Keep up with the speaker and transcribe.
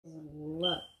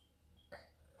look.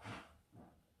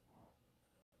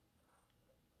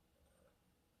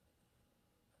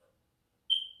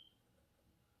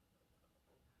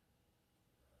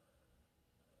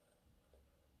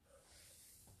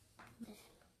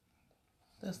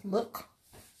 Just look.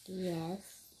 Yes.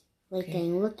 Like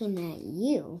I'm looking at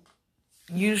you.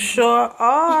 You sure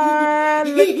are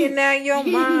looking at your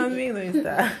mommy. Let me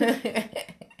stop.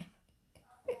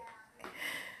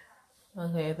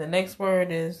 Okay, the next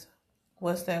word is,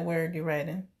 what's that word you're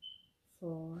writing?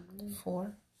 4.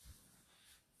 4.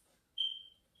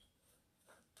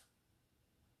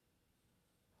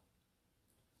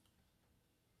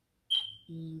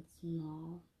 And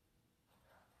small.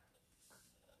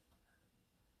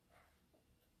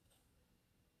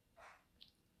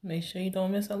 Make sure you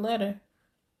don't miss a letter.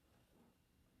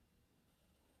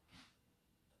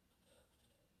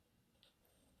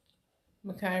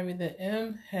 Makari, the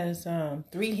M has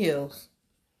 3 heels.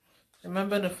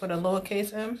 Remember for the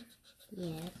lowercase m?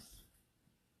 Yes.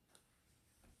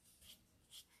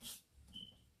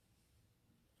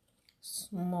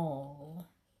 Small.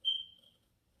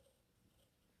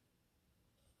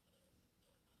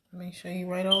 Make sure you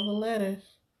write all the letters.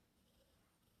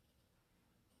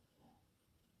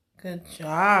 Good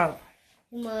job.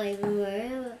 My hold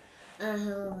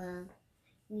on.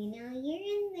 You know you're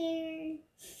in there.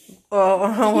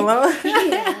 Oh, hello?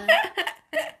 Yeah.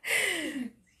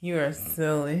 You are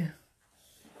silly.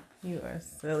 You are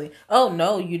silly. Oh,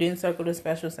 no, you didn't circle the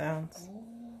special sounds.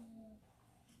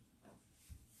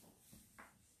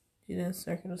 You didn't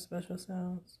circle the special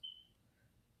sounds.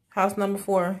 House number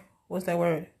 4. What's that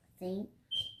word? Think.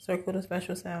 Circle the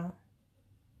special sound.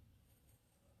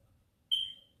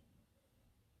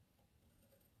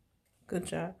 Good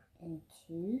job. And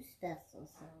 2 special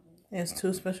sounds. There's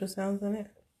 2 special sounds in it?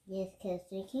 Yes, because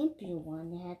there can't be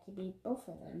one. There have to be both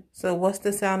of them. So what's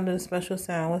the sound of the special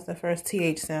sound? What's the first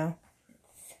TH sound?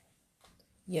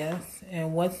 Yes.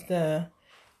 And what's the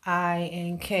I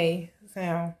and K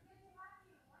sound?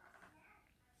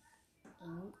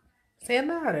 Ink. Say it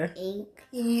louder. Ink.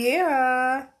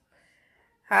 Yeah.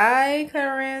 Hi,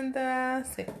 Karanda.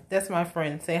 That's my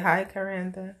friend. Say hi,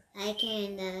 Karanda. Hi,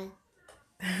 Kanda.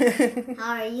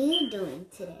 How are you doing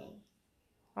today?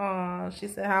 Oh, she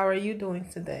said, how are you doing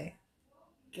today?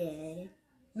 Good.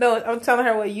 No, I'm telling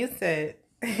her what you said.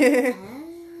 Ah.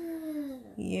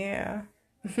 Yeah.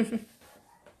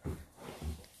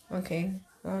 Okay.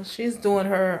 Well, she's doing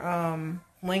her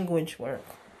language work.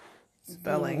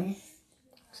 Spelling. Yes.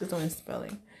 She's doing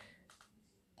spelling.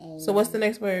 So what's the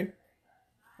next word?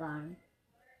 Farm.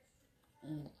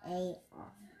 And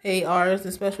A-R. A-R is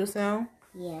the special sound?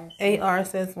 Yes. A-R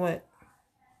says what?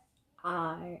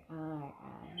 R-R-R.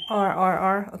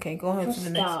 R-R-R. Okay, go ahead For to the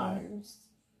next one. stars.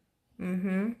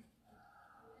 Mm-hmm.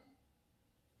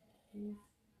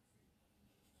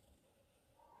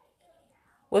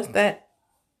 What's that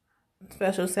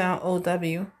special sound?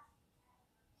 O-W.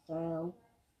 Throw.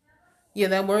 Yeah,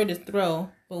 that word is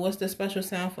throw. But what's the special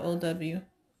sound for O-W?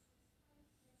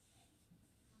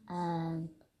 O and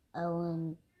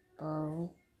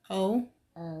bow. O?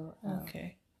 O.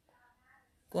 Okay.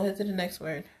 Go ahead to the next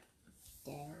word.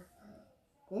 Doe.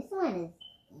 This one is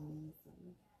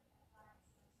easy.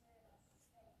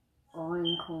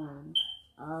 Corn.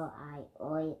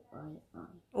 O-I-O-I-O.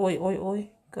 Oi, oi, oi.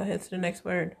 Go ahead to the next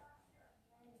word.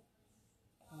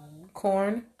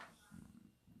 Corn.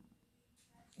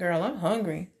 Girl, I'm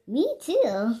hungry. Me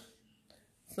too.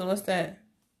 So what's that?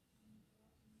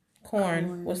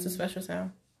 Corn. What's the special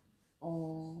sound?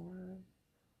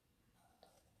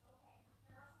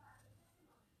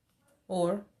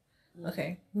 Or.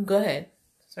 Okay, go ahead.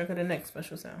 Circle the next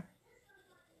special sound.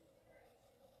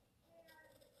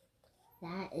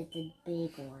 That is a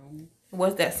big one.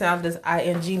 What's that sound does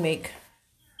ing make?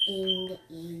 Ing,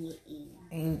 ing, ing.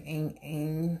 Ing, ing,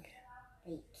 ing.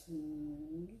 Like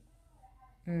king.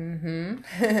 Mm-hmm.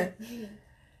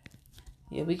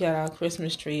 Yeah, we got our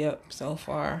Christmas tree up so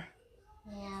far.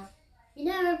 Yeah. You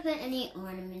never put any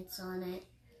ornaments on it.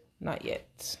 Not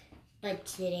yet. But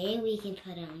today we can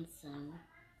put on some.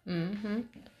 Mm-hmm.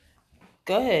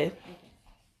 Go ahead. Okay.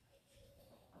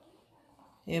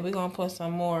 Yeah, we're going to put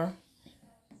some more.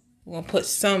 We're going to put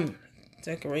some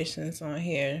decorations on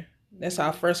here. That's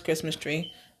our first Christmas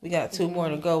tree. We got 2 more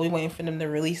to go. We're waiting for them to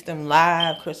release them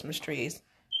live Christmas trees.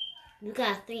 We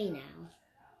got 3 now.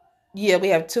 Yeah, we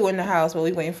have 2 in the house, but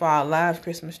we're waiting for our live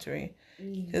Christmas tree.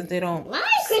 Because they don't... Live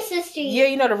Christmas tree? Yeah,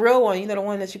 you know the real one. You know the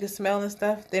one that you can smell and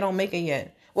stuff? They don't make it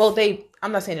yet. Well,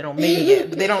 I'm not saying they don't make it yet,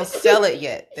 but they don't sell it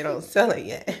yet. They don't sell it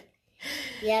yet.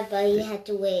 Yeah, but you have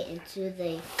to wait until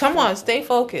they... Come on, stay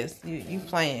focused. You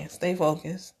playing. Stay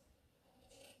focused.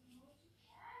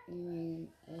 And then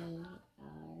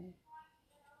A-R.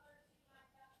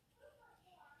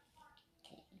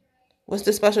 What's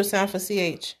the special sound for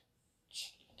CH?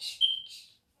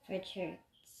 For church.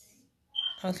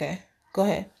 Okay, go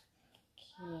ahead.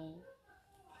 Okay.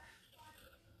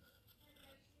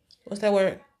 What's that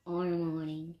word? Or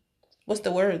morning. What's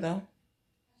the word, though?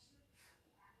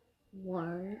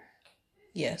 Work.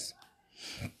 Yes.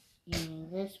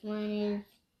 And this one is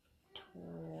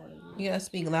toys. You gotta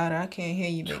speak louder. I can't hear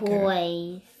you, big girl.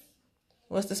 Toys.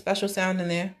 What's the special sound in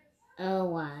there?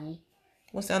 O-Y.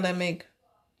 What sound that make?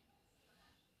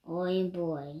 Oi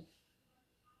boy.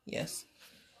 Yes.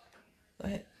 Go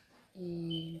ahead.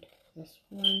 And this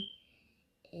one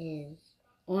is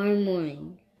or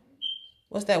morning.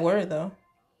 What's that word, though?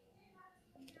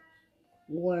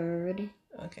 Word.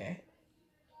 Okay.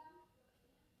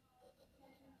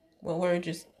 What word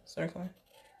just circling?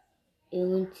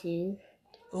 Ooh and tooth.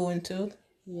 Ooh and tooth?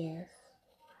 Yes.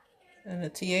 And the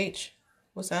TH?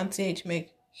 What sound TH make?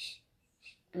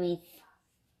 I mean,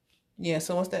 Yeah,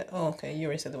 so what's that? Oh, okay, you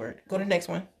already said the word. Go to the next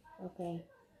one. okay.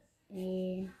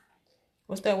 And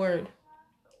What's that word?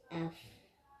 F.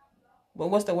 But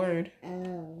what's the word?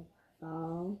 O.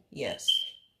 Fall. Yes.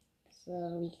 So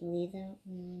we can leave that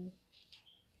one.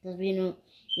 Because we don't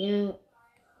hear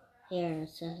a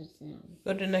special sound.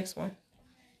 Go to the next one.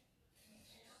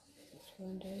 This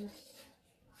one does.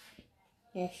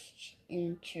 Fish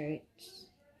in church.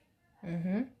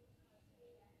 Mm-hmm.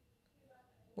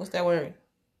 What's that word?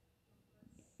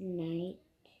 Night.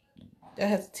 That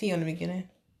has a T on the beginning.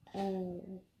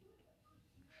 Oh.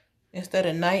 Instead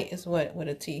of night, is what with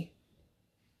a T?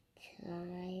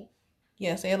 Tight.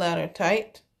 Yeah, say it louder.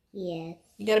 Tight. Yes.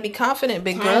 You gotta be confident,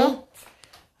 big Tight. girl.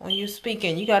 When you're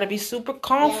speaking, you gotta be super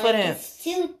confident. Yeah, it's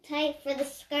too tight for the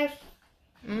scarf.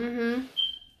 Mm-hmm.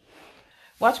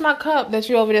 Watch my cup that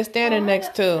you're over there standing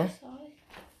next to.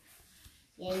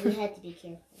 Yeah, you have to be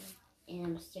careful. And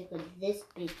I'm stuck with this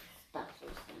big special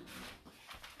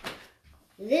sound.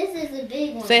 This is a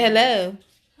big one. Say hello.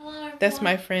 Hello, everyone. That's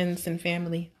my friends and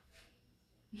family.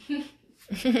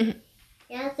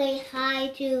 Yeah, say hi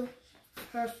to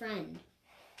her friend.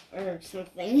 Or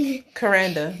something.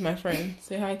 Coranda, my friend.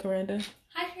 Say hi, Coranda.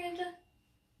 Hi, Coranda.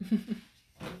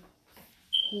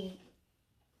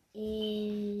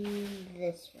 In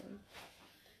this one.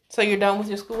 So you're done with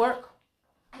your schoolwork?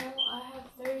 No, I have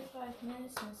 35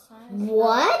 minutes in science.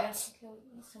 What? I have to go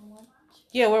eat some lunch.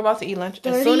 Yeah, we're about to eat lunch.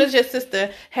 As 30? soon as your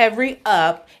sister hurry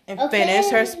up and Okay.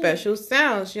 finish her special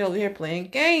sounds, she over here playing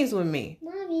games with me.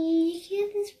 Mommy, you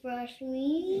can't just brush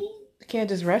me. I can't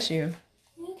just rush you.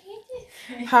 You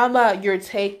can't do How about you're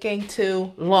taking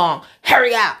too long?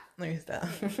 Hurry up! Let me stop.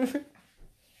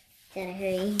 Gotta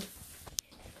hurry.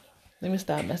 Let me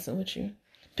stop messing with you.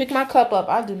 Pick my cup up.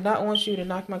 I do not want you to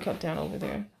knock my cup down over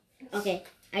there. Okay,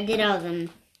 I did all of them.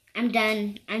 I'm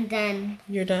done.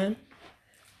 You're done?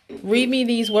 Read me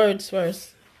these words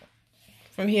first.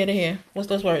 From here to here. What's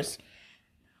those words?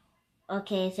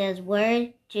 Okay, it says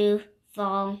word, to,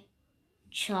 fall,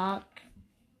 chalk,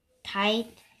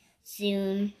 tight,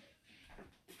 soon,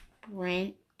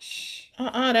 wrench,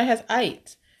 That has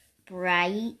it.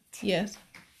 bright, Yes.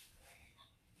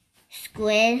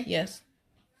 squid, Yes.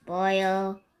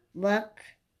 boil, look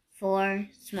for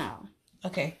small.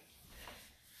 Okay.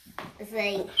 It's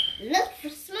like, look for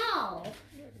small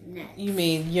nuts. You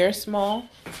mean you're small?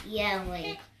 Yeah,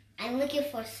 wait. I'm looking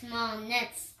for small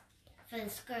nuts for the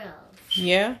squirrels.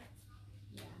 Yeah?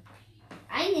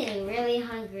 I'm getting really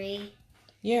hungry.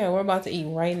 Yeah, we're about to eat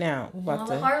right now. We're All about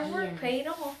the to hard work paid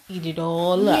off. eat it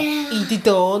all up. Yeah. Eat it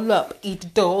all up. Eat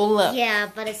it all up. Yeah,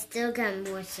 but I still got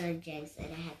more subjects that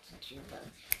I had to do though.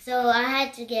 So I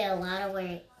had to get a lot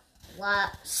of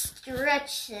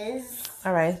stretches.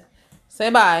 All right.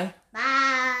 Say bye.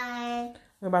 Bye.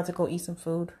 We're about to go eat some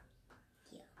food.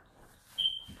 Yeah.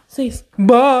 Say bye.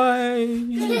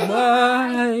 Bye.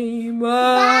 Bye.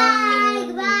 Bye.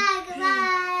 Goodbye.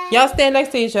 Goodbye. Y'all stand next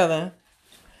to each other.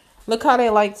 Look how they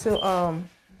like to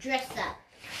Dress up.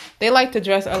 they like to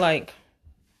dress alike.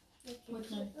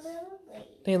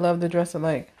 They love to dress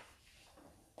alike.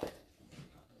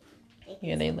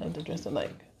 Yeah, they love to dress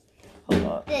alike. Hold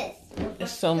on. This.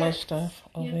 There's so much stuff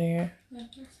over here.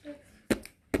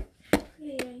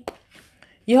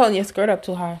 You holding your skirt up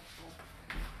too high.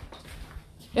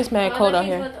 It's mad cold out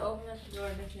here.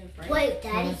 Wait,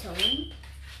 Daddy's home?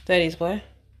 Daddy's what?